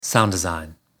Sound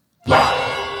design.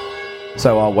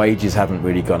 So our wages haven't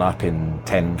really gone up in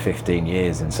 10, 15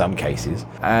 years in some cases,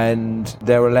 and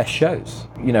there are less shows.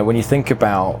 You know, when you think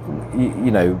about,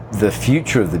 the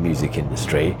future of the music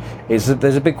industry, is that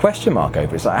there's a big question mark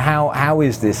over it. It's like, how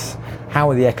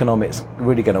are the economics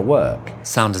really going to work?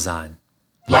 Sound design.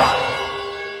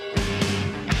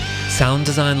 Sound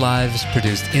Design Live is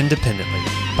produced independently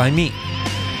by me,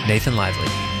 Nathan Lively,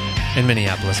 in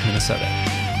Minneapolis, Minnesota.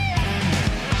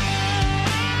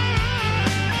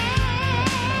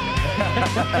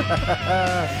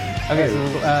 Okay,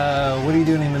 so what are you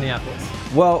doing in Minneapolis?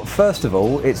 Well, first of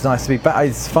all, it's nice to be back.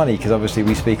 It's funny because obviously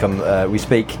we speak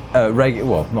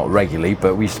not regularly,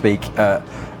 but we speak.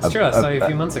 It's true, I saw you a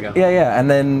few months ago. Yeah, and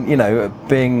then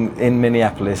being in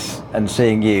Minneapolis and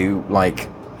seeing you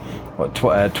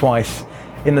twice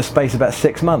in the space of about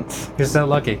 6 months. You're so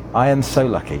lucky. I am so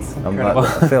lucky.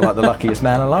 I feel like the luckiest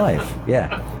man alive.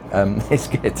 Yeah. It's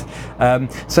good.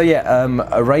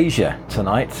 Erasure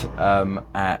tonight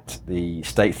at the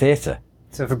State Theatre.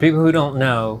 So for people who don't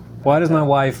know, why does my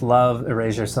wife love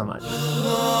Erasure so much?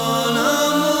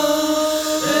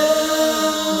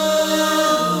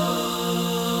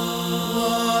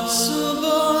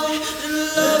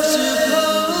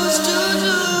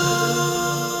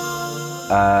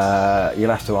 You'll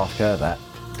have to ask her that.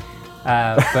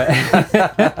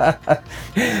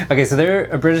 Okay, so they're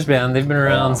a British band. They've been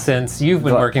around since you've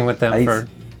been working with them for.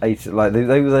 They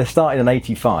started in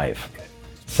 '85,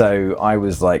 so I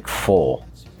was like 4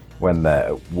 when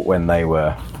they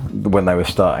were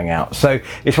starting out. So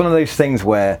it's one of those things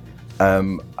where,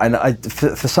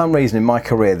 for some reason in my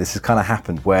career, this has kind of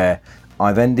happened where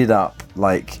I've ended up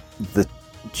like the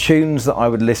tunes that I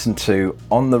would listen to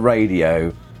on the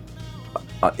radio,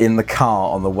 in the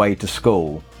car on the way to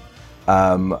school.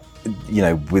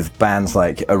 With bands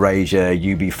like Erasure,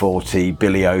 UB40,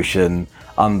 Billy Ocean,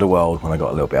 Underworld when I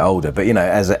got a little bit older. But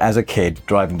as a kid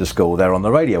driving to school, they're on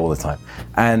the radio all the time,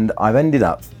 and I've ended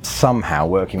up somehow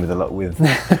working with a lot of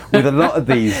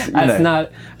these.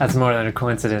 That's more than a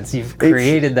coincidence. You've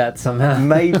created that somehow.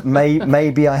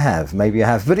 Maybe I have,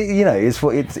 but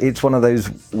it's one of those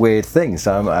weird things.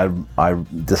 So I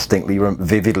distinctly,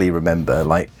 vividly remember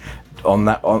like on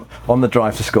the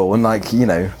drive to school, and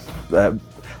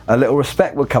a little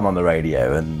respect would come on the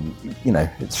radio, and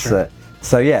it's sure.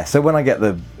 So when I get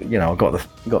I got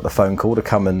the phone call to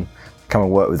come and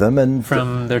work with them, and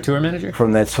from their tour manager,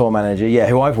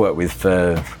 who I've worked with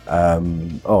for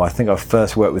I think I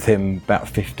first worked with him about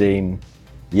 15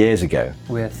 years ago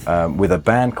with a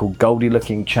band called Goldie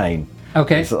Looking Chain.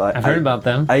 Okay, I've heard about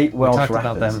them. 8 Welsh rappers.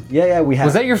 About them. Yeah, we have.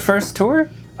 Was that your first tour?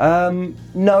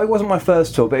 No, it wasn't my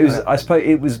first tour, but it was. I suppose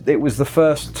it was the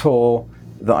first tour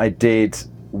that I did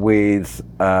with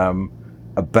a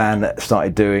band that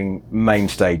started doing main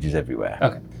stages everywhere.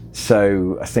 Okay.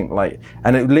 So I think I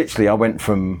went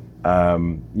from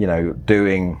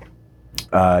doing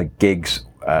gigs,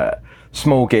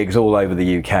 small gigs all over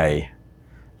the UK,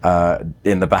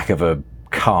 in the back of a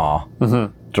car,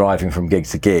 driving from gig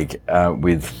to gig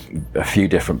with a few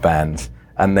different bands.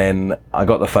 And then I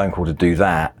got the phone call to do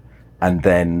that, and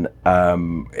then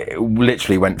it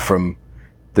literally went from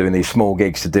doing these small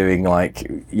gigs to doing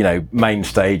main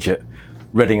stage at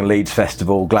Reading and Leeds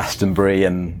Festival, Glastonbury,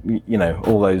 and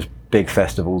all those big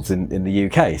festivals in the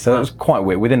UK. So that was quite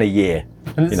weird. Within a year,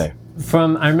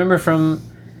 I remember from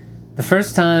the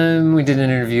first time we did an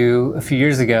interview a few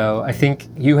years ago, I think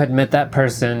you had met that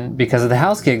person because of the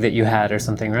house gig that you had or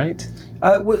something, right?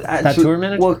 That tour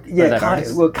manager? Well, yeah,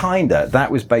 kinda.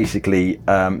 That was basically,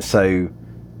 the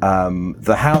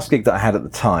house gig that I had at the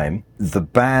time, the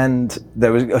band,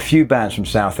 there was a few bands from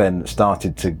Southend that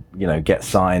started to, get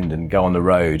signed and go on the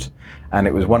road. And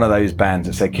it was one of those bands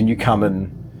that said, can you come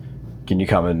and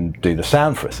do the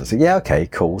sound for us? I said, yeah, okay,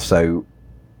 cool. So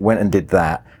went and did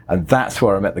that. And that's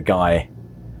where I met the guy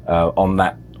on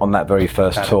that very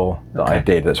first tour that I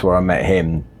did. That's where I met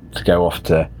him to go off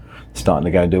to starting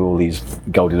to go and do all these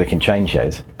Goldie Looking Chain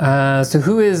shows. So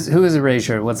who is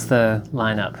Erasure? What's the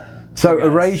lineup? So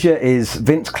Erasure is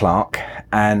Vince Clarke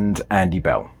and Andy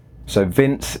Bell. So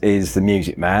Vince is the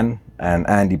music man and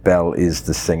Andy Bell is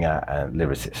the singer and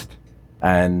lyricist.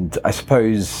 And I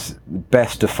suppose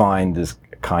best defined as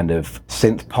kind of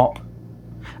synth pop.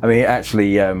 I mean,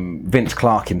 actually, Vince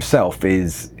Clarke himself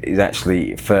is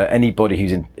actually, for anybody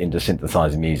who's into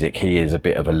synthesizer music, he is a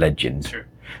bit of a legend. Sure.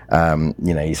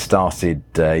 He started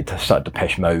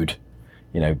Depeche Mode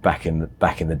back in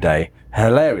the day.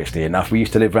 Hilariously enough, we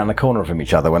used to live around the corner from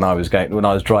each other when I was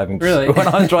driving. Really? When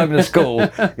I was driving to school.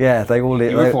 Yeah, they all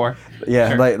lived. You were four.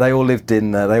 Yeah, Sure. they all lived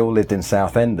in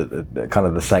Southend at kind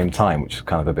of the same time, which is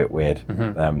kind of a bit weird.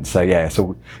 So yeah,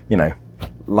 so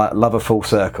love a full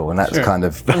circle, and that's Sure. kind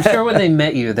of. I'm sure when they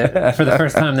met you, for the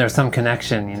first time, there's some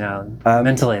connection.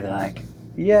 Mentally, they're like,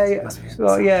 Yeah.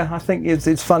 Well, yeah. I think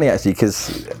it's funny actually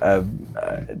because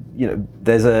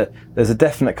there's a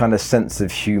definite kind of sense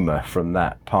of humour from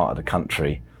that part of the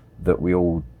country that we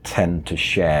all tend to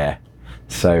share.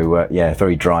 So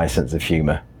very dry sense of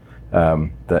humour.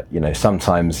 That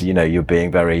sometimes you're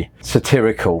being very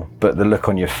satirical, but the look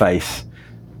on your face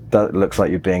that looks like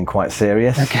you're being quite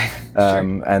serious. Okay.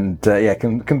 Sure. And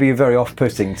can be very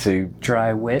off-putting to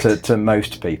dry wit to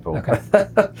most people. Okay.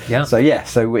 Yeah.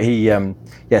 So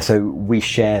we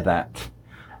share that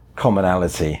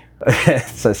commonality.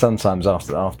 So sometimes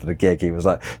after the gig, he was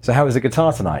like, "So how was the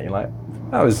guitar tonight?" You're like,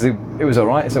 "It was all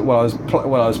right." He said, "Well,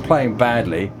 I was playing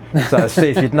badly, so I'll see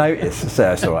if you'd notice."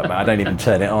 So it's all right, man. I don't even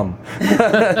turn it on.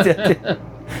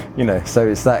 So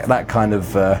it's that kind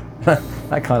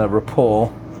of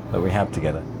rapport that we have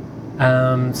together.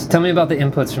 So tell me about the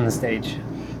inputs from the stage.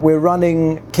 We're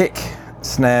running kick,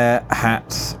 snare,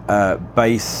 hats,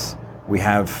 bass. We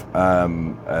have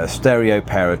a stereo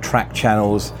pair of track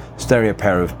channels, stereo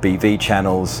pair of BV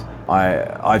channels.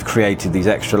 I've created these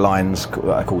extra lines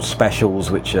called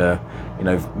specials, which are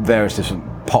various different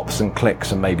pops and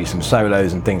clicks and maybe some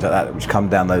solos and things like that which come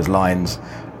down those lines.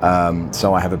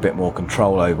 So I have a bit more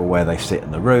control over where they sit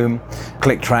in the room.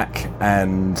 Click track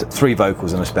and 3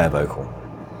 vocals and a spare vocal.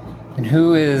 And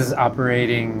who is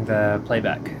operating the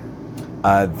playback?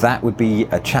 That would be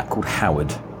a chap called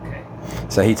Howard. Okay.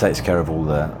 So he takes care of all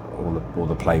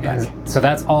the playback. So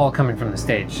that's all coming from the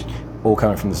stage. All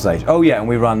coming from the stage. Oh yeah, and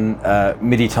we run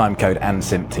MIDI timecode and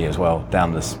SMPTE as well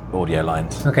down the audio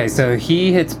lines. Okay, so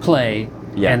he hits play,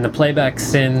 and the playback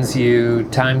sends you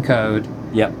time code.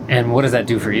 Yep. And what does that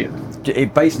do for you?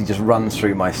 It basically just runs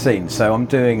through my scene. So I'm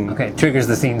doing... Okay, triggers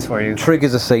the scenes for you.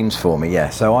 Triggers the scenes for me, yeah.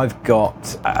 So I've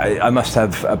got... I must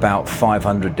have about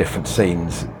 500 different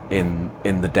scenes in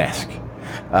the desk.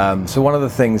 So one of the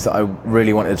things that I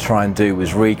really wanted to try and do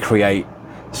was recreate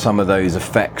some of those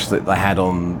effects that they had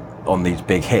on these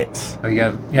big hits. Oh, you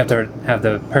have to have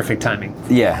the perfect timing.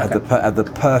 Yeah, have the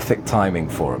perfect timing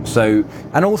for them. So,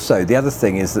 and also the other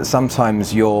thing is that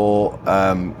sometimes you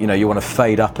want to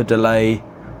fade up a delay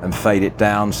and fade it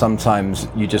down. Sometimes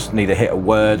you just need to hit a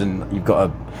word and you've got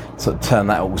to sort of turn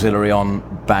that auxiliary on,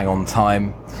 bang on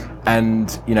time. And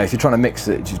if you're trying to mix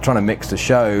the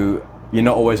show, you're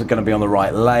not always going to be on the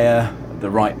right layer, the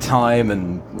right time,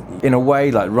 and in a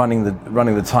way, like running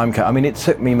the time code. I mean, it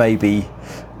took me maybe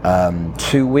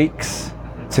 2 weeks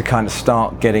to kind of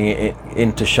start getting it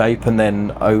into shape, and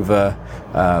then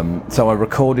so I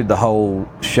recorded the whole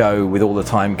show with all the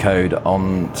time code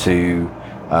onto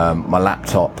my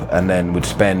laptop, and then would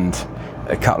spend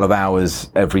a couple of hours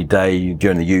every day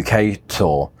during the UK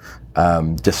tour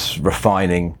just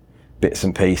refining bits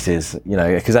and pieces,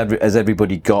 because as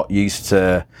everybody got used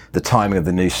to the timing of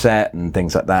the new set and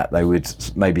things like that, they would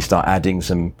maybe start adding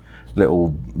some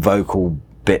little vocal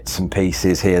bits and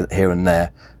pieces here and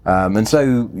there, and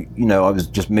so I was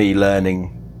just me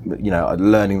learning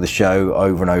the show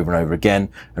over and over and over again,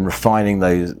 and refining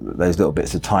those little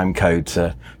bits of time code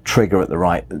to trigger at the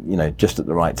right, just at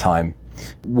the right time.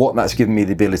 What that's given me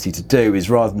the ability to do is,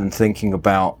 rather than thinking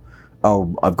about,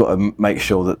 oh, I've got to make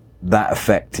sure that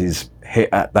effect is hit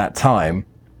at that time,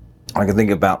 I can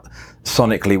think about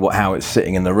sonically how it's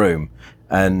sitting in the room.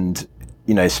 And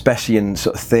especially in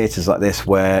sort of theatres like this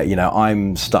where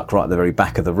I'm stuck right at the very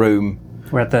back of the room.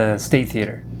 We're at the State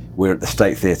Theatre. We're at the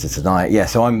State Theatre tonight, yeah.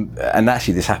 So and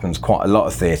actually this happens quite a lot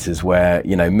of theatres where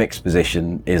mixed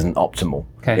position isn't optimal.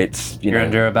 Okay. It's you're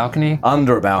under a balcony.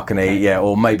 Under a balcony, okay. Yeah,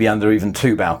 or maybe under even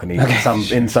 2 balconies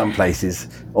in some places,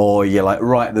 or you're like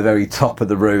right at the very top of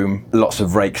the room, lots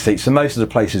of rake seats. So most of the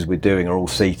places we're doing are all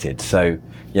seated. So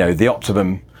the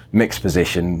optimum mixed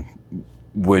position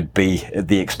would be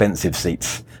the expensive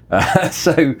seats.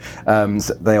 So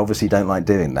they obviously don't like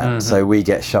doing that. Mm-hmm. So we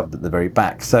get shoved at the very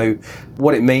back. So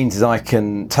what it means is I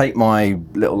can take my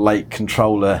little late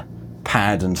controller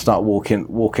pad and start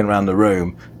walking around the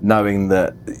room, knowing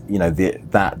that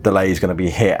that delay is going to be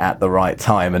hit at the right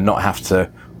time, and not have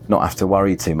to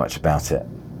worry too much about it.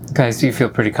 Okay, so you feel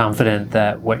pretty confident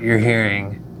that what you're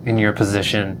hearing in your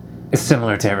position is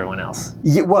similar to everyone else.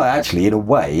 Yeah, well, actually, in a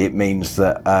way, it means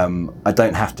that I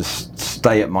don't have to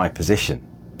stay at my position.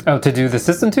 Oh, to do the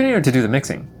system tuning or to do the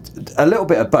mixing? A little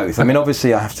bit of both. I mean,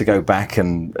 obviously, I have to go back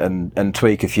and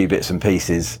tweak a few bits and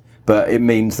pieces but it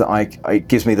means that it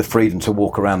gives me the freedom to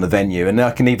walk around the venue, and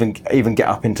I can even get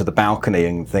up into the balcony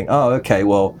and think, oh, okay,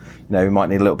 well, we might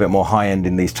need a little bit more high end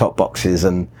in these top boxes,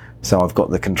 and so I've got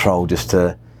the control just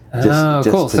to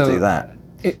cool. do that.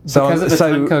 Because of the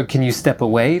time code, can you step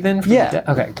away then? From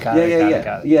okay, got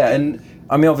it. Yeah, and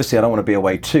I mean, obviously, I don't want to be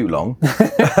away too long. Go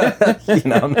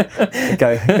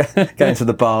into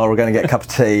the bar or going to get a cup of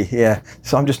tea. Yeah,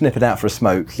 so I'm just nipping out for a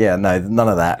smoke. Yeah, no, none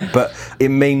of that. But it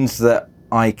means that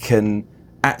I can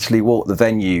actually walk the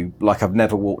venue like I've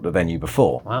never walked the venue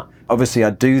before. Wow. Obviously, I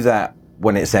do that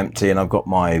when it's empty and I've got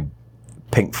my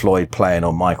Pink Floyd playing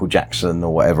or Michael Jackson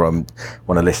or whatever I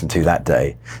want to listen to that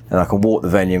day, and I can walk the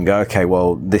venue and go, okay,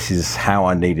 well, this is how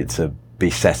I need it to be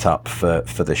set up for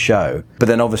the show. But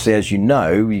then obviously, as you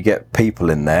know, you get people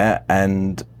in there,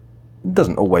 and it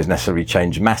doesn't always necessarily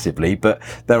change massively, but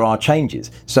there are changes.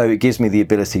 So it gives me the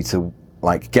ability to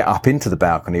get up into the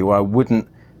balcony where I wouldn't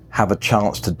have a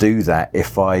chance to do that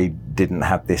if I didn't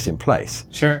have this in place.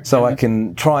 Sure. So I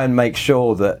can try and make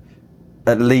sure that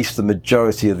at least the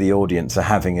majority of the audience are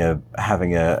having a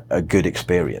good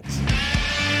experience.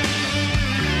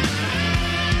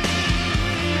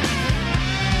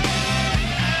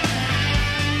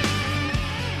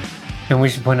 And we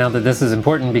should point out that this is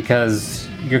important because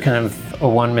you're kind of a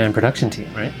one-man production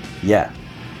team, right? Yeah.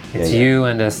 It's you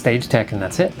and a stage tech, and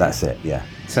that's it. That's it, yeah.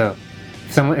 So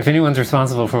if anyone's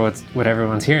responsible for what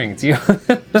everyone's hearing, it's you.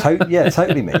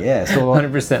 Totally me, yeah. It's all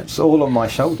 100%. It's all on my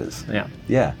shoulders. Yeah.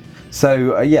 Yeah.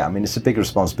 So, I mean, it's a big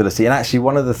responsibility. And actually,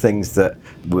 one of the things that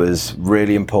was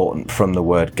really important from the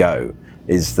word go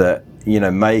is that,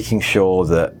 making sure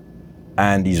that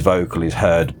Andy's vocal is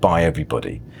heard by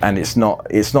everybody. And it's not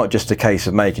just a case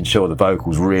of making sure the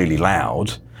vocal's really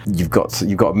loud. You've got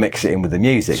to mix it in with the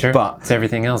music. Sure. But it's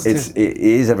everything else too. It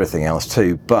is everything else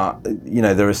too. But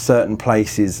there are certain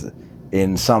places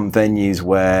in some venues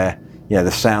where the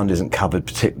sound isn't covered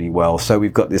particularly well. So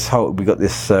we've got this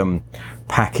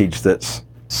package that's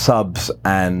subs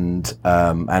and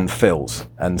fills,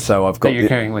 and so I've got that you're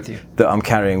carrying with you. That I'm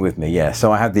carrying with me, yeah.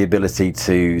 So I have the ability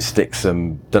to stick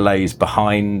some delays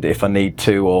behind if I need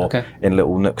to, or in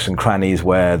little nooks and crannies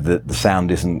where the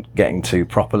sound isn't getting to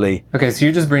properly. Okay, so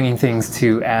you're just bringing things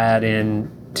to add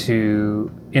in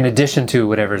addition to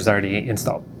whatever's already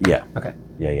installed. Yeah. Okay.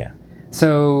 Yeah.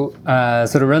 So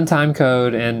to run time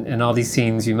code and all these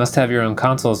scenes, you must have your own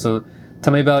console. So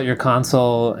tell me about your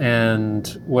console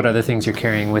and what other things you're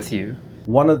carrying with you.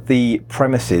 One of the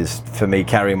premises for me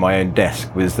carrying my own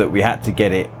desk was that we had to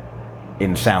get it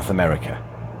in South America.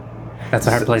 That's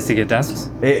a hard place to get desks?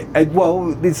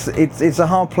 It's a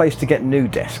hard place to get new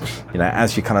desks.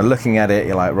 As you're kind of looking at it,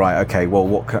 you're like, right, okay,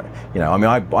 well,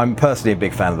 I'm personally a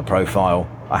big fan of the Profile.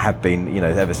 I have been,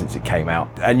 ever since it came out.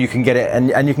 And you can get it,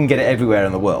 and you can get it everywhere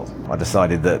in the world. I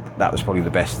decided that was probably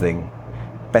the best thing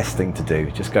to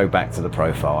do, just go back to the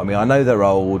Profile. I mean, I know they're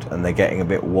old and they're getting a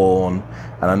bit worn,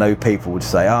 and I know people would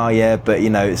say, oh yeah, but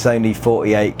it's only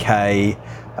 48K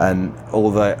and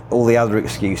all the other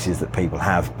excuses that people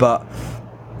have, but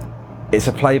it's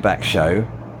a playback show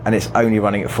and it's only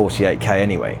running at 48K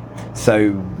anyway.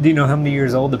 So do you know how many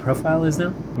years old the Profile is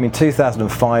now? I mean,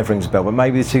 2005 rings a bell, but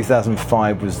maybe the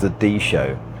 2005 was the D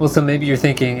show. Well, so maybe you're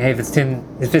thinking, hey, if it's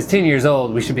 10 years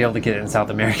old, we should be able to get it in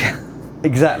South America.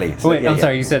 Exactly. So, wait, I'm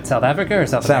sorry, you said South Africa or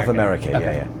South America? South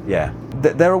America, yeah.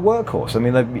 They're a workhorse.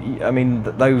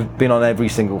 They've been on every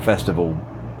single festival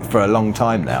for a long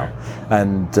time now,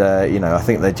 and I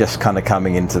think they're just kind of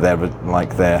coming into their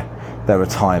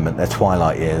retirement, their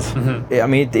twilight years.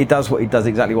 Mm-hmm. It does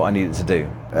exactly what I need it to do,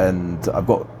 and I've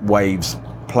got Waves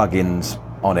plugins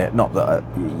on it. Not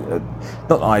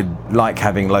that I like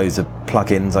having loads of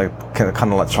plugins. I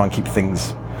kind of like to try and keep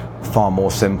things far more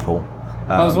simple.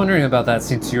 I was wondering about that,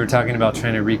 since you were talking about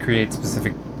trying to recreate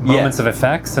specific moments of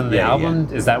effects in the album.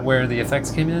 Yeah. Is that where the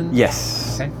effects came in?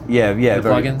 Yes. Okay. Yeah. The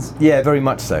plugins? Yeah, very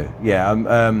much so. Yeah.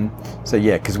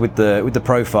 Because with the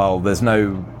Profile, there's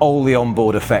all the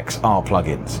onboard effects are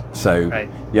plugins. So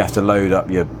you have to load up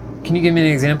your. Can you give me an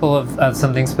example of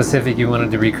something specific you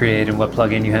wanted to recreate and what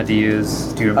plugin you had to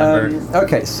use? Do you remember?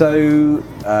 Okay, so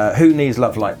Who Needs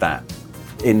Love Like That?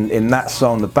 In that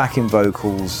song, the backing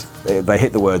vocals, they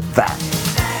hit the word that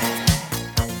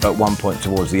at one point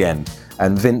towards the end,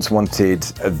 and Vince wanted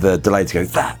the delay to go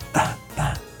that,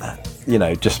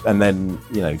 and then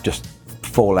just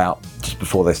fall out just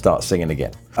before they start singing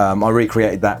again. I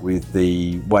recreated that with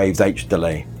the Waves H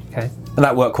delay. Okay. And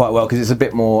that worked quite well because it's a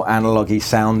bit more analogy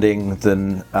sounding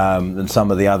than some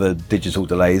of the other digital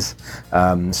delays.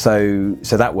 So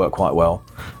that worked quite well.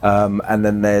 And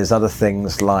then there's other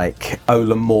things like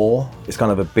Ola More. It's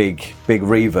kind of a big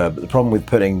reverb. But the problem with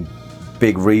putting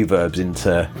big reverbs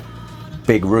into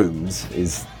big rooms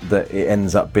is that it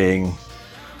ends up being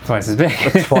twice as big.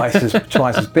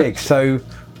 twice as big. So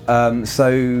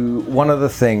one of the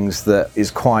things that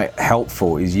is quite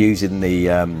helpful is using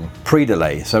the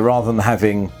pre-delay. So rather than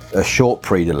having a short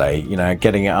pre-delay,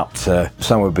 getting it up to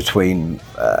somewhere between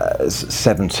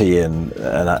 70 and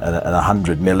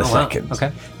 100 milliseconds. Oh, wow.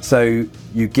 Okay. So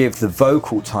you give the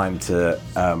vocal time to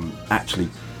actually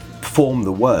form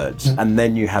the words, and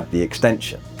then you have the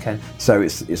extension. Okay. So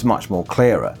it's much more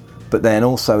clearer. But then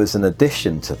also as an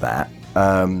addition to that,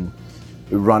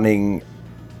 running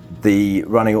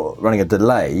a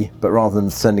delay, but rather than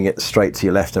sending it straight to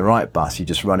your left and right bus, you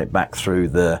just run it back through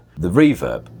the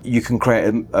reverb. You can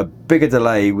create a bigger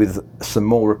delay with some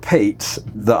more repeats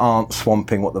that aren't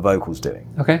swamping what the vocal's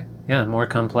doing. Okay, yeah, more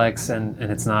complex, and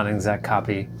it's not an exact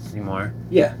copy anymore.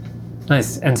 Yeah.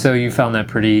 Nice. And so you found that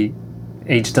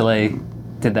H delay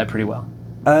did that pretty well.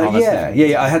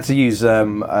 Yeah. I had to use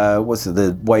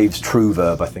the Waves True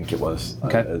Verb, I think it was,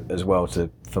 as well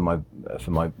for my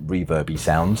reverby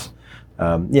sounds.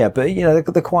 But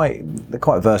they're quite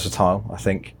versatile, I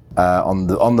think. On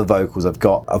the vocals, I've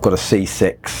got a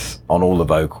C6 on all the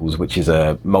vocals, which is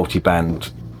a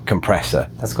multi-band compressor.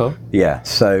 That's cool. Yeah,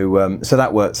 so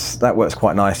that works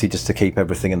quite nicely just to keep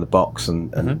everything in the box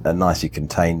and nicely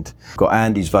contained. Got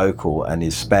Andy's vocal and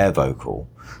his spare vocal,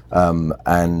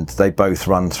 and they both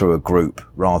run through a group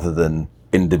rather than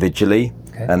individually.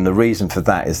 Okay. And the reason for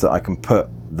that is that I can put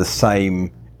the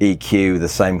same EQ, the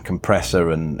same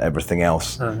compressor and everything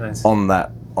else nice. on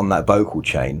that vocal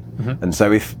chain. Mm-hmm. And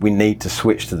so if we need to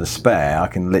switch to the spare, I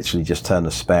can literally just turn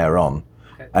the spare on.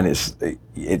 And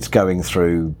it's going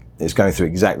through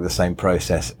exactly the same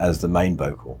process as the main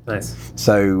vocal. Nice.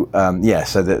 So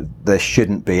so that there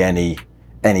shouldn't be any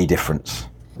difference.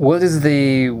 What is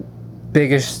the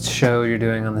biggest show you're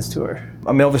doing on this tour?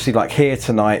 I mean, obviously, like here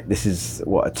tonight, this is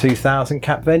a 2,000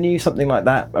 cap venue, something like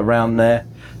that, around there.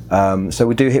 So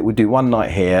we do one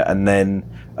night here, and then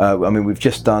we've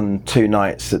just done 2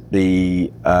 nights at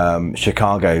the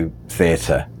Chicago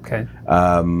Theatre. Okay.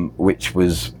 Which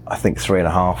was, I think,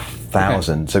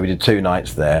 3,500. Okay. So we did 2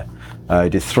 nights there. We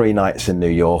did 3 nights in New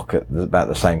York at about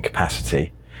the same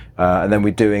capacity. And then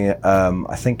we're doing,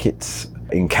 I think it's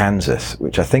in Kansas,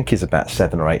 which I think is about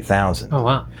 7,000 or 8,000. Oh,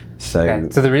 wow. So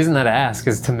the reason that I ask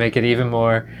is to make it even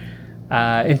more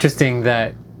interesting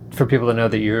for people to know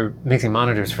that you're mixing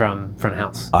monitors from front of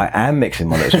house. I am mixing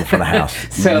monitors from front of house.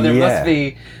 So there must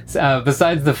be,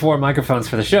 besides the 4 microphones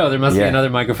for the show, there must be another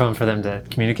microphone for them to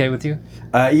communicate with you?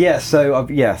 So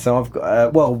I've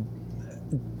got,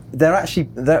 they're actually,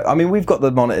 we've got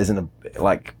the monitors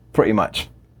pretty much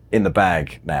in the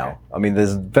bag now. Okay. I mean,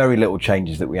 there's very little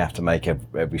changes that we have to make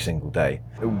every single day,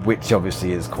 which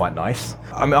obviously is quite nice.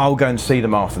 I mean, I'll go and see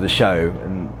them after the show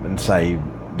and say,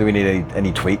 do we need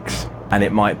any tweaks? And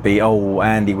it might be,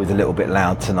 Andy was a little bit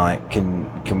loud tonight.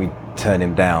 Can we turn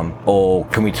him down, or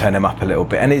can we turn him up a little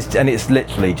bit? And it's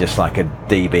literally just like a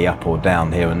dB up or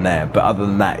down here and there. But other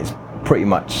than that, it's pretty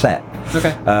much set.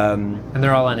 Okay. And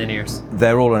they're all on in-ears.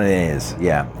 They're all on in-ears.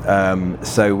 Yeah.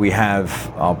 So we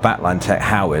have our backline tech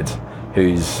Howard,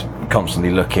 who's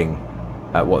constantly looking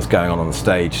at what's going on the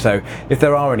stage. So if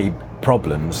there are any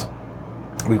problems,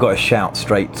 we've got to shout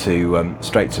straight to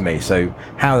me. So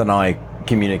Howard and I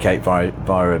communicate via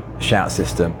a shout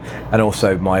system, and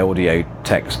also my audio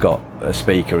tech's got a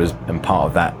speaker and part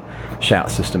of that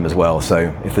shout system as well.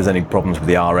 So if there's any problems with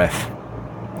the RF,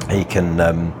 he can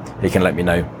let me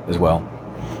know as well.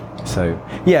 So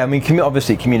yeah, I mean,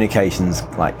 obviously communication's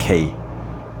like key,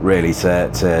 really,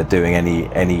 to doing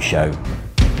any show.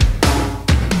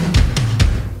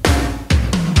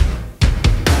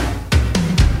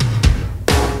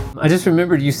 I just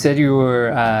remembered you said you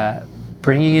were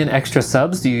bringing in extra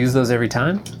subs. Do you use those every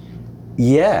time?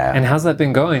 Yeah. And how's that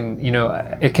been going?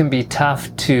 It can be tough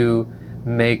to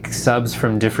make subs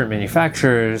from different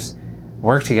manufacturers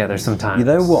work together sometimes. You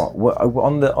know what?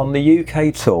 On the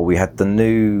UK tour, we had the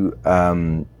new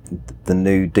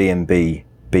DMB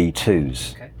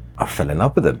B2s. Okay. I fell in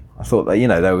love with them. I thought they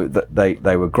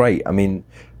were great. I mean,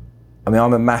 I'm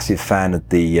a massive fan of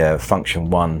the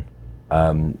Function One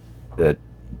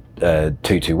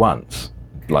 221s.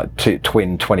 Like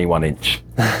twin 21-inch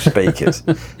speakers.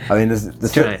 I mean,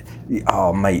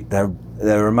 mate,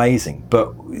 they're amazing.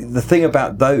 But the thing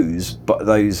about those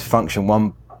Function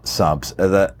One subs are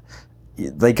that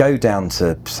they go down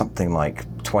to something like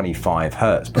 25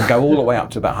 hertz, but go all the way up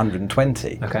to about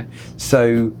 120. Okay.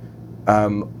 So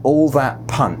all that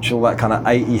punch, all that kind of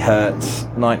 80 hertz,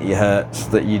 90 hertz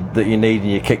that you need in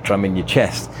your kick drum in your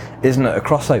chest, isn't at a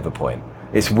crossover point.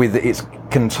 It's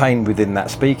contained within that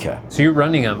speaker. So you're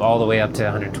running them all the way up to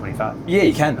 125? Yeah,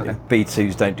 you can do.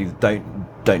 B2s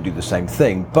don't do the same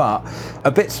thing, but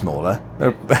a bit smaller,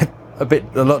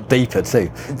 a lot deeper too.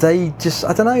 They just,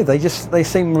 I don't know, they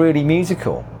seem really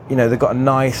musical. You know, they've got a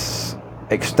nice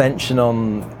extension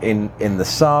in the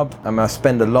sub. I mean, I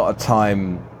spend a lot of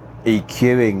time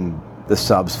EQing the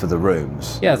subs for the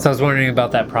rooms. Yeah, so I was wondering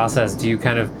about that process. Do you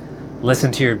kind of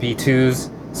listen to your B2s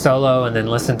solo and then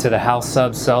listen to the house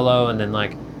subs solo and then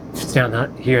like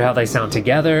hear how they sound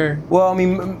together? Well, I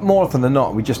mean, more often than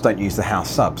not, we just don't use the house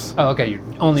subs. Oh, okay.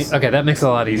 Okay, that makes it a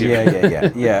lot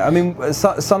easier. Yeah. I mean,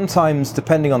 sometimes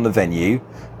depending on the venue,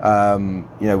 you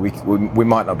know, we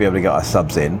might not be able to get our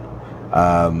subs in,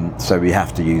 so we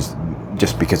have to use,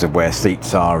 just because of where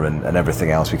seats are and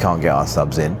everything else, we can't get our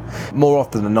subs in. More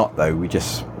often than not, though, we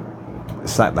just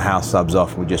sack the house subs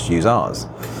off and we just use ours.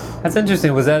 That's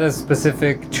interesting. Was that a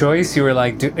specific choice? You were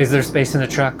like, is there space in the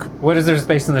truck? What is there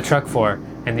space in the truck for?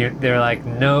 And they're like,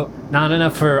 no, not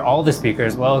enough for all the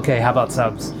speakers. Well, okay, how about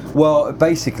subs? Well,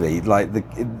 basically, like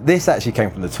this actually came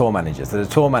from the tour managers. So the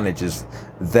tour manager's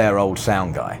their old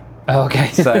sound guy. Oh, okay.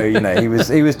 So, you know, he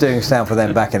was doing sound for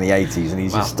them back in the 80s, and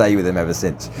he's just stayed with them ever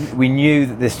since. We knew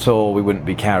that this tour we wouldn't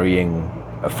be carrying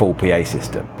a full PA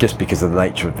system, just because of the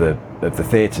nature of the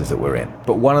theatres that we're in.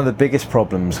 But one of the biggest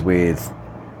problems with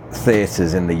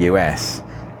theatres in the US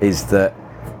is that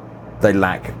they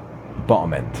lack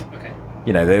bottom end. Okay.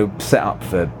 You know, they're set up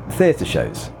for theatre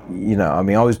shows. You know, I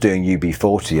mean, I was doing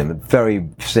UB40 and a very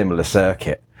similar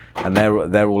circuit, and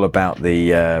they're all about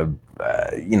the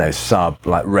you know, sub,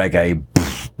 like reggae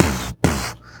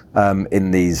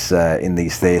in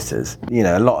these theatres. You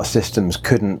know, a lot of systems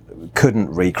couldn't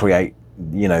recreate,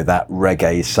 you know, that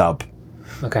reggae sub.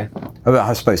 Okay.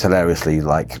 I suppose hilariously,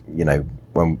 like, you know,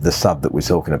 when the sub that we're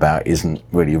talking about isn't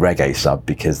really reggae sub,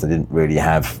 because they didn't really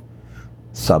have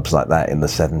subs like that in the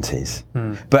 70s.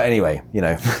 But anyway, you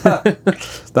know,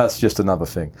 that's just another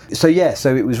thing. So yeah,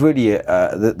 so it was really,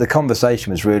 the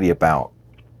conversation was really about,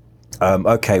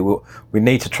 okay, well, we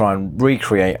need to try and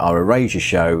recreate our Erasure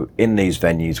show in these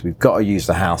venues. We've got to use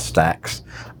the house stacks,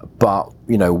 but,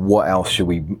 you know, what else should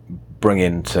we bring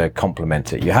in to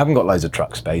complement it? You haven't got loads of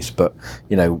truck space, but,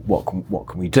 you know, what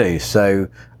can we do? So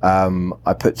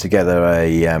I put together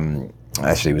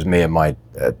actually it was me and my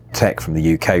tech from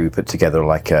the UK. We put together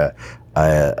like a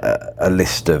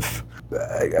list of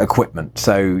equipment.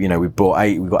 So, you know, we've got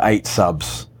 8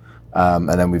 subs, and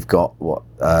then we've got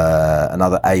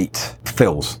another 8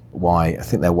 fills. I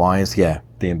think they're Ys, yeah.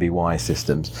 D&B Y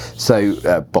systems,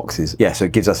 so boxes. Yeah, so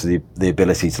it gives us the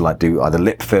ability to like do either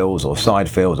lip fills or side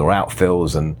fills or out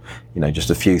fills, and, you know,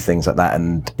 just a few things like that.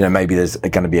 And, you know, maybe there's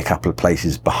going to be a couple of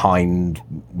places behind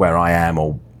where I am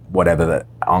or whatever that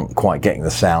aren't quite getting the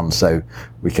sound, so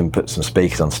we can put some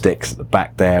speakers on sticks at the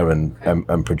back there and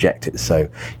project it. So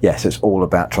yes, it's all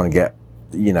about trying to get,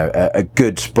 you know, a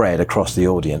good spread across the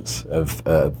audience of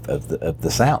the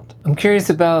sound. I'm curious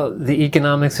about the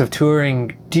economics of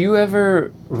touring. Do you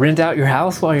ever rent out your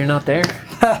house while you're not there?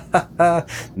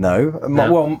 No.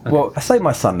 Well, I say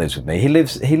my son lives with me. He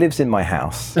lives in my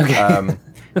house. Okay.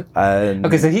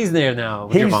 Okay, so he's there now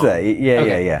with your mom. There.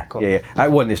 Yeah. Cool. Yeah.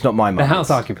 Well, it's not my mum. The house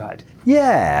occupied.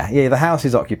 Yeah. The house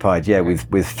is occupied. Yeah,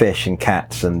 with fish and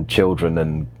cats and children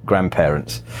and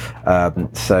grandparents.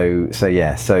 So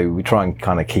we try and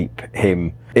kind of keep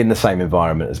him in the same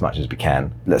environment as much as we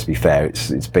can. Let's be fair.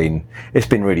 It's been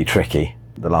really tricky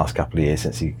the last couple of years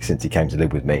since he came to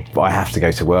live with me. But I have to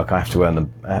go to work. I have to earn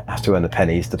the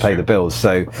pennies to pay the bills.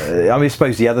 So I mean, I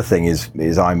suppose the other thing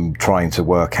is I'm trying to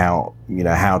work out, you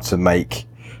know, how to make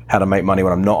money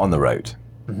when I'm not on the road.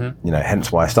 Mm-hmm. You know,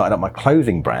 hence why I started up my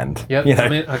clothing brand. Yep. You know?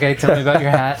 Tell me about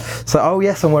your hat. So, oh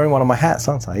yes, I'm wearing one of my hats,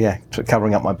 aren't I? Yeah,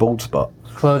 covering up my bald spot.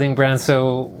 Clothing brand.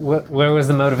 So, where was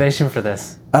the motivation for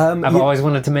this? I've always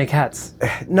wanted to make hats.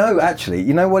 No, actually,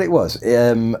 you know what it was?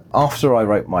 After I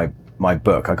wrote my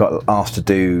book, I got asked to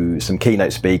do some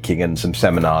keynote speaking and some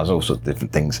seminars, all sorts of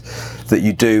different things that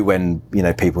you do when, you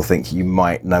know, people think you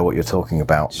might know what you're talking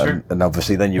about. Sure. And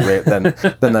obviously then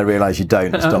then they realise you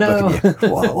don't and stop looking at you.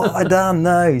 What have I done?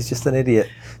 No, he's just an idiot,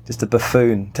 just a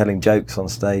buffoon telling jokes on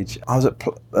stage. I was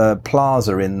at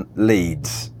Plaza in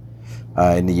Leeds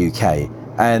in the UK,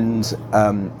 and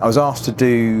I was asked to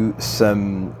do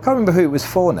some, I can't remember who it was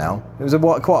for now, it was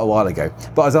quite a while ago,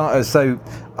 but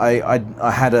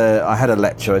I had a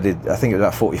lecture. I think it was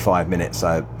about 45 minutes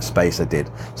space I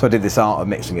did. So I did this Art of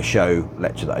Mixing a Show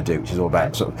lecture that I do, which is all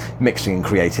about sort of mixing and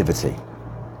creativity,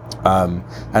 and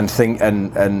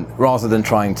rather than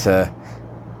trying to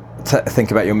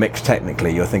think about your mix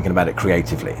technically, you're thinking about it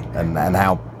creatively, and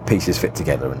how pieces fit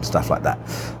together and stuff like that.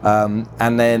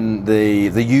 And then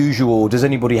the usual, does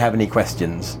anybody have any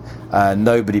questions?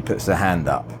 Nobody puts their hand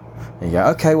up. And you go,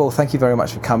 okay, well, thank you very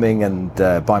much for coming, and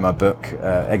buy my book,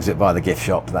 exit via the gift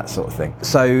shop, that sort of thing.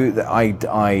 So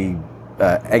I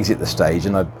exit the stage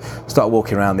and I start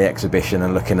walking around the exhibition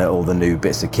and looking at all the new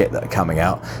bits of kit that are coming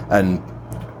out. And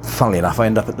funnily enough, I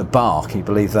end up at the bar. Can you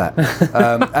believe that?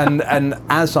 And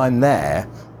as I'm there,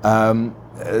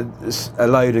 a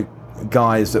load of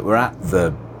guys that were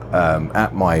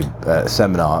at my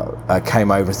seminar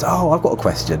came over and said, "Oh, I've got a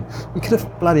question. You could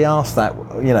have bloody asked that,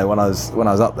 when I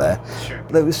was up there." Sure.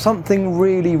 There was something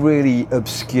really, really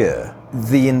obscure.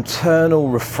 The internal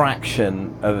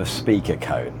refraction of a speaker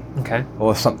cone, Okay.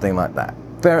 or something like that.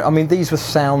 These were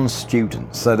sound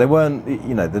students, so they weren't.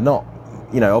 They're not.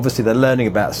 Obviously they're learning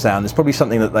about sound. It's probably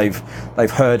something that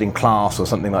they've heard in class or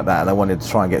something like that, and I wanted to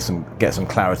try and get some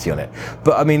clarity on it.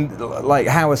 But like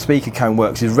how a speaker cone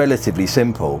works is relatively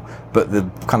simple, but the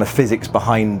kind of physics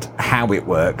behind how it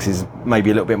works is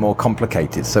maybe a little bit more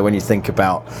complicated. So when you think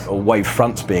about wave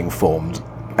fronts being formed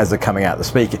as they're coming out the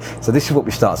speaker, so this is what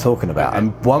we start talking about,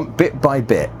 and bit by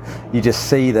bit, you just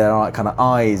see their kind of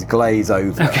eyes glaze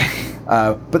over. Okay.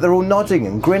 But they're all nodding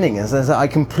and grinning and says, "I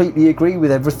completely agree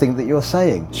with everything that you're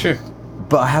saying." Sure.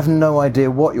 But I have no idea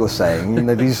what you're saying.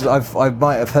 I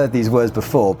might have heard these words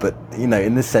before, but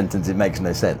in this sentence it makes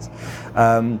no sense.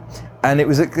 And it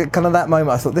was at kind of that moment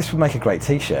I thought this would make a great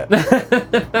T-shirt.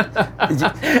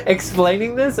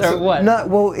 Explaining this or what? No,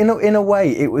 well, in a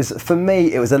way, it was, for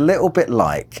me, it was a little bit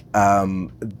like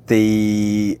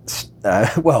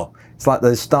it's like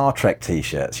those Star Trek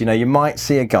T-shirts. You might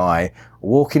see a guy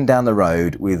walking down the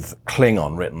road with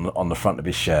Klingon written on the front of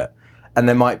his shirt, and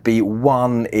there might be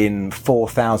 1 in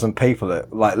 4,000 people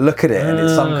that look at it, and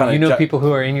it's some kind of people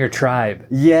who are in your tribe.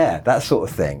 Yeah, that sort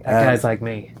of thing. Guys like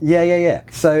me. Yeah.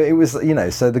 So it was,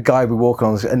 so the guy would walk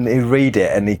on and he'd read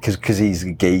it, and because he's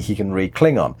a geek, he can read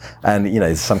Klingon,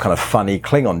 and some kind of funny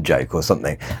Klingon joke or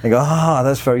something, and go,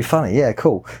 that's very funny. Yeah,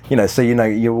 cool. So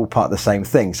you're all part of the same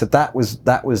thing. So that was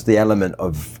the element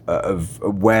of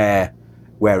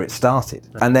where it started.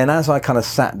 And then as I kind of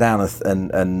sat down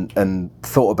and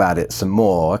thought about it some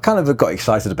more, I kind of got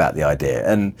excited about the idea,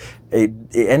 and it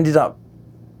ended up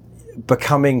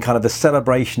becoming kind of a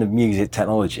celebration of music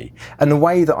technology. And the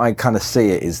way that I kind of see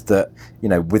it is that,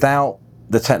 without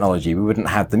the technology, we wouldn't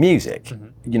have the music.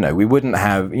 Mm-hmm. We wouldn't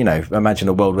have, imagine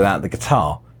a world without the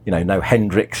guitar, no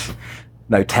Hendrix,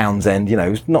 no Townsend,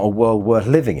 it's not a world worth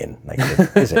living in,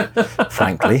 is it?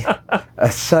 Frankly.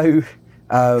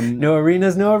 No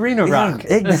arenas, no arena rock.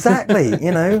 Exactly.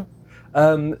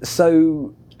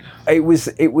 So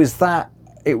it's that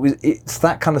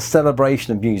kind of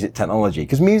celebration of music technology,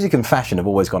 because music and fashion have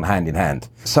always gone hand in hand.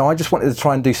 So I just wanted to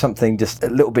try and do something just a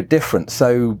little bit different.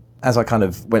 So as I kind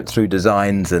of went through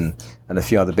designs and a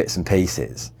few other bits and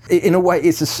pieces, in a way,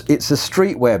 it's a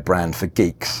streetwear brand for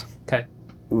geeks. Okay.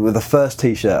 The first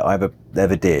T-shirt I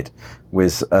ever did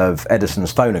was of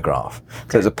Edison's phonograph.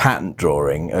 Okay. So it's a patent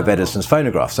drawing of Edison's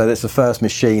phonograph. So that's the first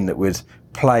machine that would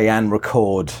play and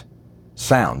record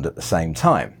sound at the same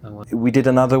time. We did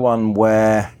another one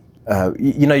where,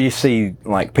 you see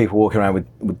like people walking around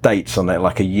with dates on it,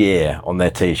 like a year on their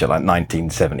T-shirt, like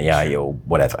 1978 or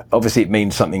whatever. Obviously it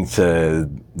means something to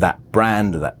that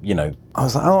brand, that, I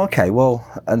was like, oh, okay, well,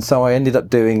 and so I ended up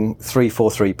doing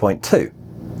 343.2.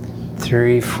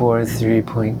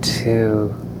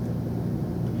 343.2.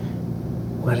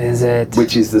 What is it?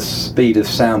 Which is the speed of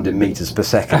sound in meters per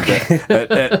second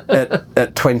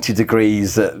at 20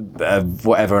 degrees of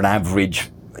whatever an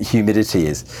average humidity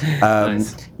is.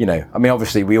 Nice.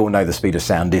 Obviously we all know the speed of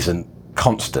sound isn't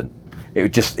constant. It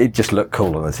just looked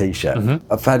cool on a T-shirt.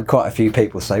 Mm-hmm. I've had quite a few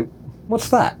people say, "What's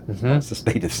that?" Mm-hmm. What's the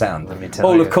speed of sound? Let me tell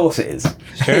you. Well, of course it is.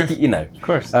 Sure. Of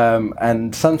course.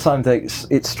 And sometimes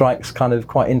it strikes kind of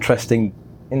quite interesting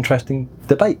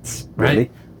debates, really.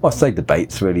 Right. Well, I say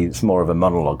debates, really, it's more of a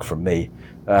monologue from me.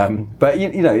 But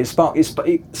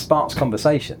it sparks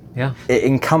conversation. Yeah. It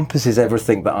encompasses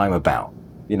everything that I'm about.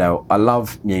 I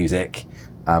love music,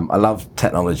 I love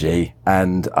technology,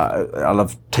 and I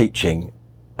love teaching.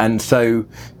 And so,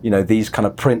 these kind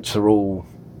of prints are all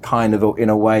kind of, in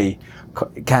a way,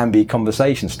 can be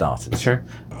conversation starters. Sure.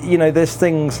 There's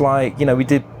things like,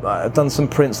 I've done some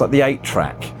prints like the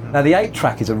 8-track. Now, the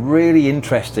 8-track is a really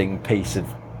interesting piece of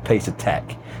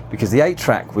tech, because the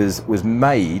 8-track was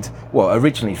made,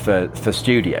 originally for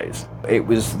studios. It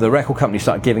was, the record company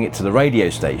started giving it to the radio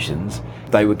stations.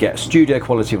 They would get studio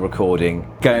quality recording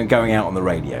going out on the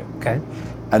radio. Okay.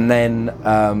 And then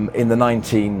in the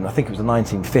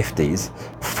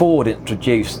 1950s, Ford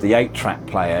introduced the 8-track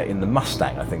player in the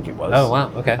Mustang, I think it was. Oh wow,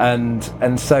 okay.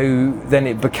 And so then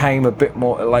it became a bit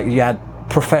more like you had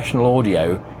professional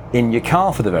audio in your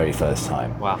car for the very first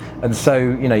time. Wow. And so,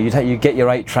 you know, you'd get your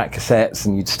 8-track cassettes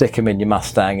and you'd stick them in your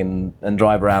Mustang and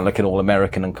drive around looking all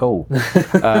American and cool.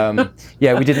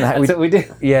 Yeah, we didn't have... That's what we did.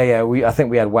 Yeah. I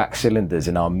think we had wax cylinders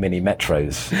in our mini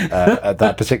Metros at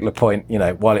that particular point, you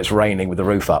know, while it's raining with the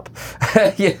roof up.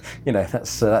 Yeah, you know,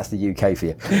 that's the UK for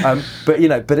you.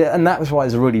 And that was why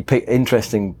it's a really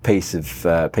interesting piece of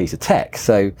tech.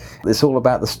 So it's all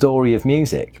about the story of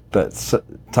music, but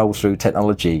told through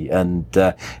technology and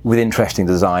with interesting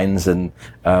designs and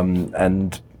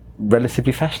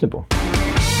relatively fashionable.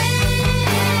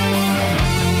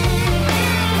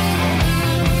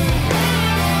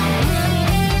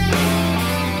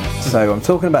 So I'm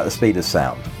talking about the speed of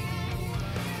sound,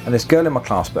 and this girl in my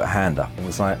class put her hand up and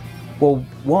was like, "Well,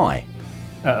 why?"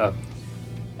 Uh-oh.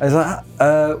 I was like,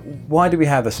 "Why do we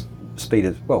have a speed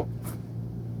of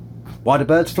why do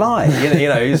birds fly?" You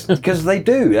know, because they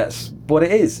do. That's what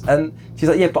it is. And she's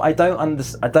like, "Yeah, but I don't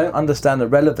understand the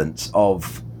relevance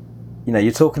of, you know,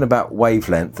 you're talking about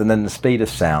wavelength and then the speed of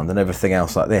sound and everything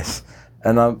else like this."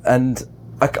 And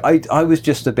I was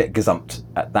just a bit gazumped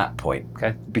at that point,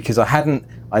 okay, because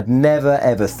I'd never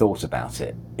ever thought about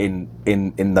it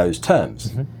in those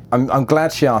terms. Mm-hmm. I'm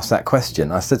glad she asked that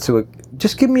question. I said to her,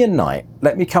 "Just give me a night.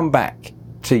 Let me come back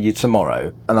to you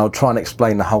tomorrow, and I'll try and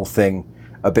explain the whole thing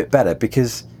a bit better,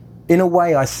 because in a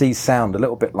way I see sound a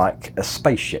little bit like a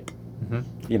spaceship."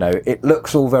 Mm-hmm. You know, it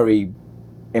looks all very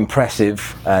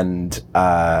impressive and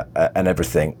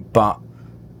everything, but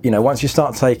you know, once you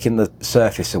start taking the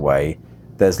surface away,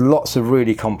 there's lots of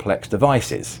really complex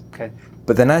devices. Okay.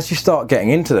 But then as you start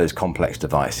getting into those complex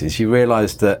devices, you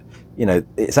realize that, you know,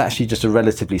 it's actually just a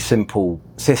relatively simple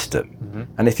system. Mm-hmm.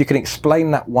 And if you can explain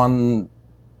that one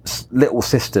little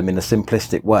system in a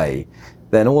simplistic way,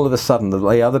 then all of a sudden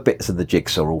the other bits of the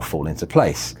jigsaw all fall into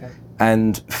place. Okay.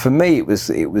 And for me, it was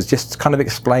just kind of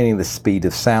explaining the speed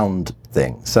of sound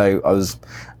thing. So I was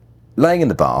laying in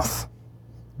the bath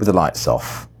with the lights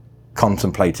off,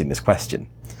 contemplating this question.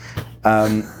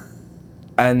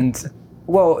 And,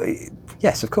 well,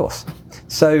 yes, of course.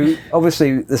 So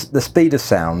obviously the speed of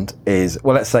sound is,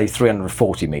 well, let's say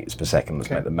 340 meters per second.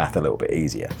 Let's make the math a little bit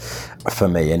easier. For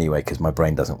me anyway, because my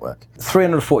brain doesn't work.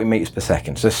 340 meters per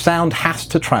second. So sound has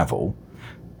to travel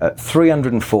at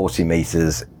 340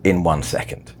 meters in 1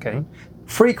 second. Okay.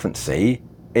 Frequency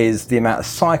is the amount of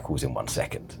cycles in 1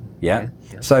 second. Yeah? Okay.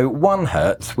 Yeah. So 1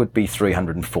 hertz would be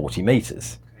 340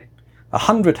 meters.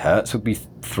 100 hertz would be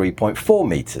 3.4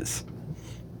 meters.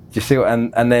 Do you see what,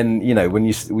 and then, you know, when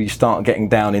you start getting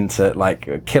down into like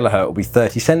a kilohertz will be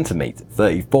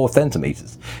 34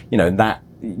 centimeters, you know, that,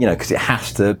 you know, because it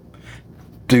has to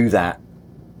do that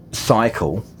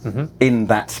cycle mm-hmm. in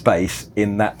that space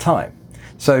in that time.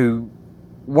 So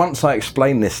once I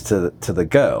explained this to the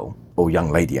girl, or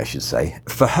young lady I should say,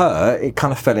 for her it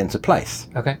kind of fell into place.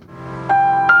 Okay.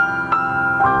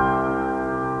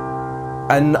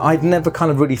 And I'd never kind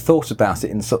of really thought about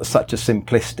it in such a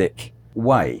simplistic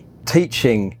way.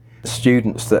 Teaching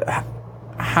students that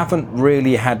haven't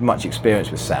really had much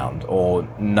experience with sound or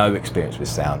no experience with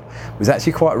sound was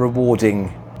actually quite a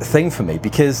rewarding thing for me,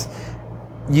 because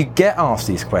you get asked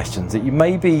these questions that you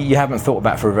haven't thought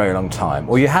about for a very long time,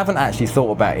 or you haven't actually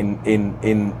thought about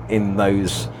in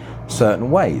those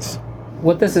certain ways.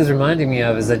 What this is reminding me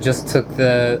of is I just took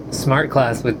the SMART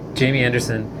class with Jamie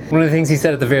Anderson. One of the things he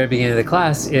said at the very beginning of the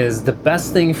class is the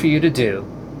best thing for you to do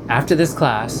after this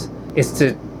class is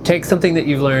to take something that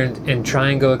you've learned and try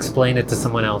and go explain it to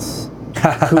someone else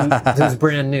who's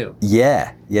brand new.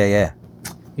 Yeah.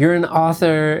 You're an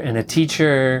author and a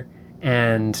teacher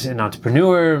and an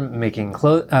entrepreneur making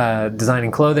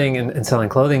designing clothing and selling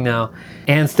clothing now,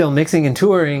 and still mixing and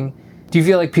touring. Do you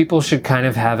feel like people should kind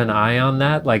of have an eye on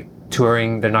that? Like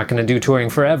touring, they're not going to do touring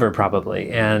forever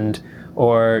probably,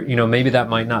 or you know, maybe that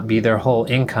might not be their whole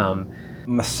income.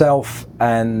 Myself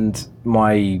and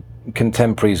my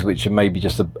contemporaries, which are maybe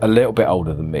just a little bit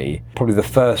older than me, probably the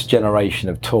first generation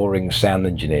of touring sound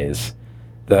engineers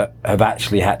that have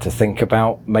actually had to think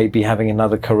about maybe having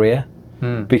another career.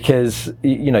 Because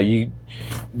you know,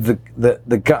 the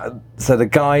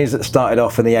guys that started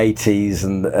off in the 80s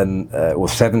or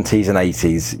 70s and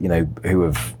 80s, you know, who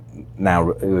have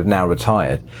now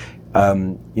retired,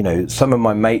 you know, some of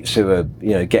my mates who are,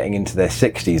 you know, getting into their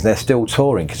 60s, they're still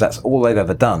touring because that's all they've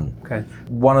ever done. Okay.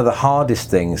 One of the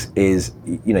hardest things is,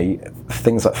 you know,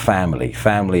 things like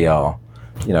family are,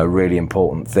 you know, a really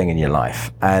important thing in your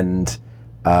life. And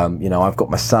you know, I've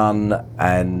got my son,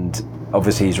 and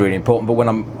obviously he's really important, but when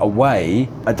I'm away,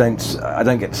 I don't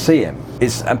get to see him.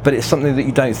 But it's something that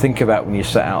you don't think about when you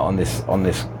set out on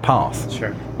this path.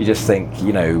 Sure. You just think,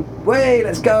 way,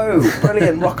 let's go,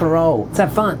 brilliant, rock and roll. Let's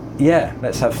have fun. Yeah,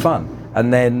 let's have fun.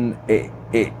 And then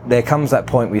there comes that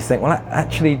point where you think, well,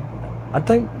 actually, I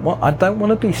don't want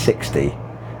to be 60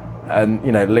 and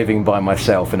living by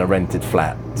myself in a rented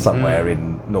flat somewhere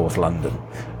in North London.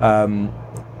 I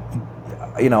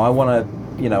want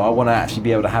to actually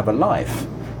be able to have a life.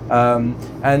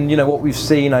 And what we've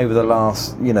seen over the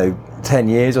last 10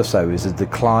 years or so is a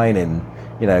decline in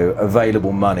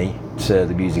available money to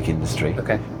the music industry.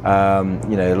 Okay. A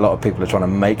lot of people are trying to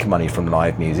make money from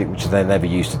live music, which they never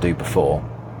used to do before.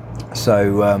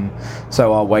 So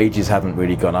our wages haven't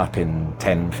really gone up in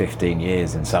 10, 15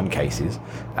 years in some cases,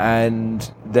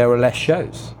 and there are less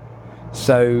shows.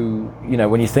 So,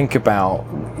 when you think about,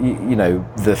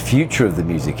 the future of the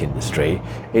music industry,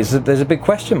 is that there's a big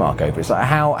question mark over it. It's like,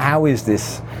 how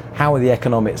are the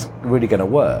economics really going to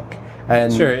work?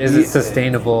 And sure, is it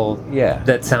sustainable Yeah.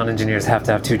 that sound engineers have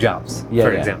to have 2 jobs,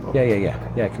 for example?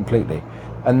 Yeah, completely.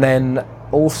 And then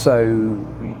also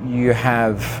you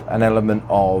have an element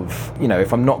of,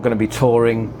 if I'm not going to be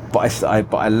touring, but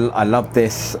I love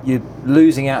this, you're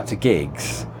losing out to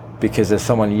gigs because there's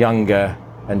someone younger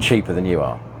and cheaper than you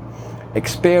are.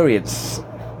 Experience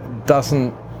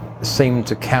doesn't seem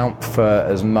to count for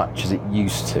as much as it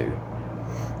used to,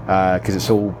 because it's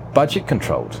all budget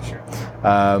controlled. Sure.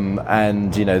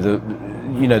 And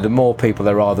the more people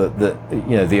there are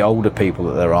the older people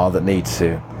that there are that need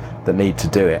to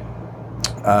do it,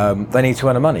 they need to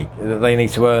earn the money. They need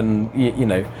to earn,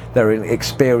 they're an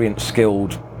experienced,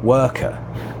 skilled worker,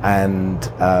 and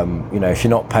if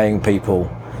you're not paying people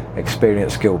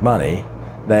experienced, skilled money,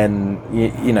 then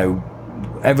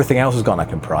everything else has gone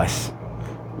up in price.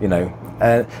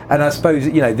 And I suppose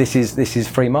this is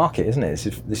free market, isn't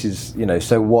it? This is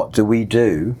so what do we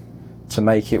do to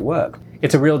make it work?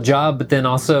 It's a real job, but then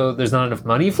also there's not enough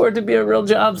money for it to be a real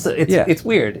job. So it's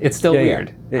weird. It's still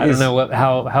weird. I don't know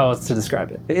how else to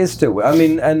describe it. It is still. I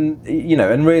mean,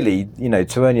 and really,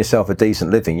 to earn yourself a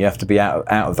decent living, you have to be out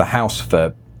of the house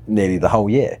for nearly the whole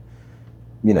year.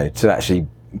 To actually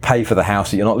pay for the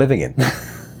house that you're not living in.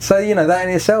 So that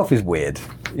in itself is weird.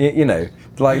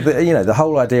 The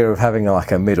whole idea of having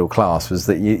like a middle class was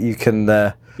that you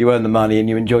can. You earn the money and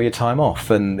you enjoy your time off.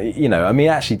 And,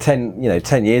 actually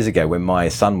 10 years ago when my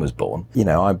son was born,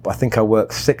 I think I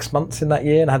worked 6 months in that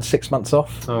year and had 6 months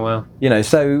off. Oh, wow.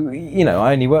 So,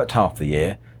 I only worked half the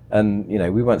year and,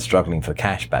 we weren't struggling for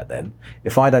cash back then.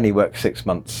 If I'd only worked 6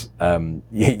 months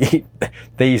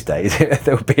these days,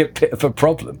 there would be a bit of a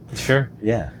problem. Sure.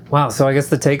 Yeah. Wow. So I guess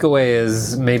the takeaway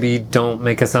is maybe don't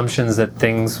make assumptions that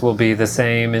things will be the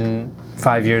same in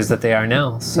 5 years that they are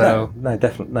now. So no,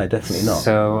 definitely not.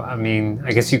 So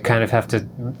I guess you kind of have to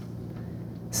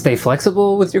stay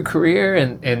flexible with your career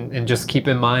and just keep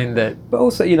in mind that. But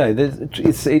also,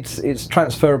 it's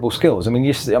transferable skills.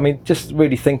 Just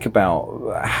really think about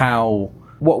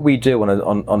what we do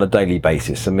on a daily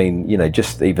basis.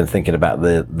 Just even thinking about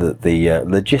the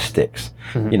logistics.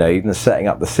 Mm-hmm. Even setting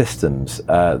up the systems,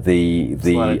 the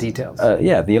a lot of details.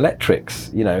 The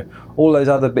electrics. All those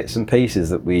other bits and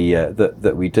pieces that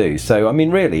we do. So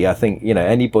really, I think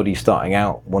anybody starting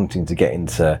out wanting to get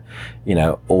into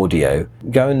audio,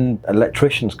 go an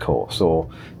electrician's course or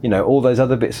all those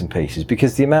other bits and pieces,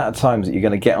 because the amount of times that you're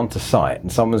going to get onto site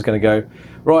and someone's going to go,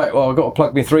 right, well, I've got to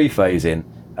plug my 3-phase in,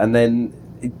 and then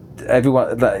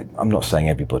everyone. I'm not saying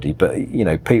everybody, but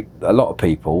a lot of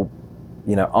people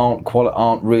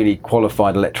aren't really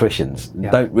qualified electricians,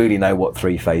 don't really know what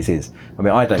 3-phase is.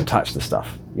 I don't touch the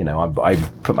stuff. I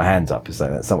put my hands up as though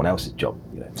that's someone else's job.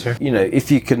 Sure.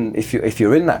 If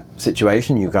you're in that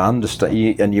situation, you can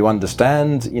understand and you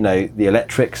understand the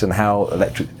electrics and how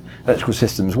electrical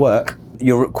systems work.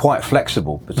 You're quite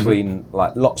flexible between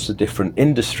like lots of different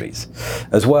industries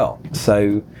as well.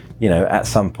 So at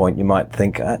some point you might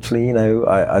think, actually,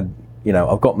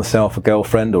 I've got myself a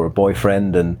girlfriend or a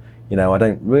boyfriend, and I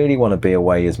don't really want to be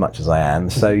away as much as I am.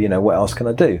 So what else can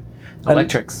I do?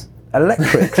 Electrics.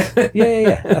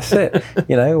 Yeah, that's it.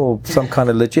 Or some kind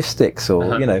of logistics,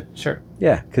 or Sure.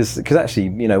 Yeah, because actually,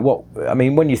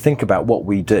 when you think about what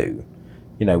we do,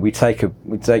 we take a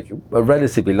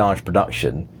relatively large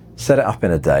production, set it up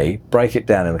in a day, break it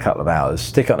down in a couple of hours,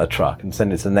 stick it on a truck, and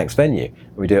send it to the next venue.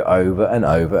 And we do it over and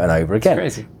over and over again.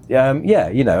 It's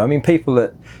crazy. People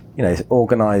that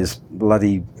organise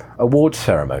bloody award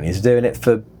ceremonies doing it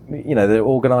for, they're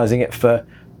organising it for,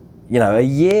 a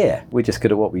year. We're just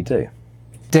good at what we do.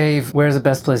 Dave, where's the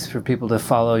best place for people to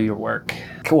follow your work?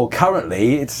 Well,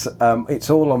 currently it's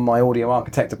all on my Audio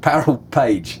Architect Apparel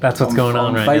page. That's what's going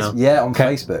on right now. Yeah, on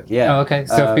Facebook. Yeah. Oh, okay.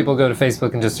 So if people go to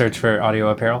Facebook and just search for Audio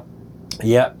Apparel.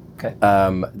 Yeah. Okay.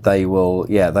 They will.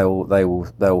 Yeah.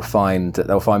 They'll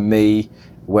find me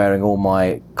wearing all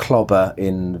my clobber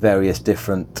in various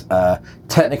different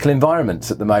technical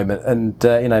environments at the moment, and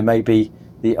maybe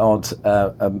the odd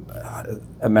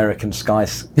American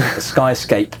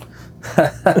skyscape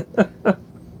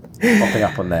popping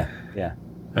up on there. Yeah.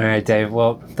 All right, Dave.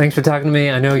 Well, thanks for talking to me.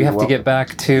 I know you have to get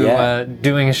back to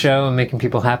doing a show and making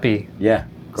people happy. Yeah.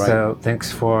 Great. So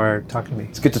thanks for talking to me.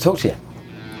 It's good to talk to you.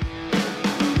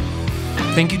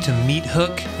 Thank you to Meat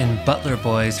Hook and Butler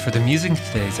Boys for the music in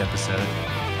today's episode.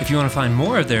 If you want to find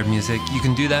more of their music, you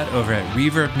can do that over at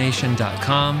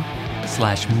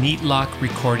reverbnation.com/Meatlock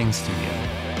Recording Studio.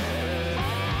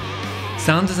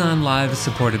 Sound Design Live is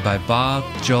supported by Bob,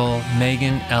 Joel,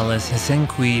 Megan, Ellis, Hussein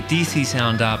Kui, DC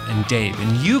Sound Op, and Dave.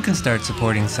 And you can start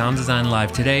supporting Sound Design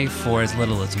Live today for as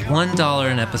little as $1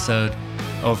 an episode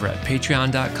over at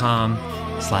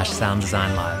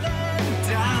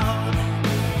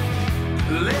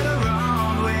patreon.com/sounddesignlive.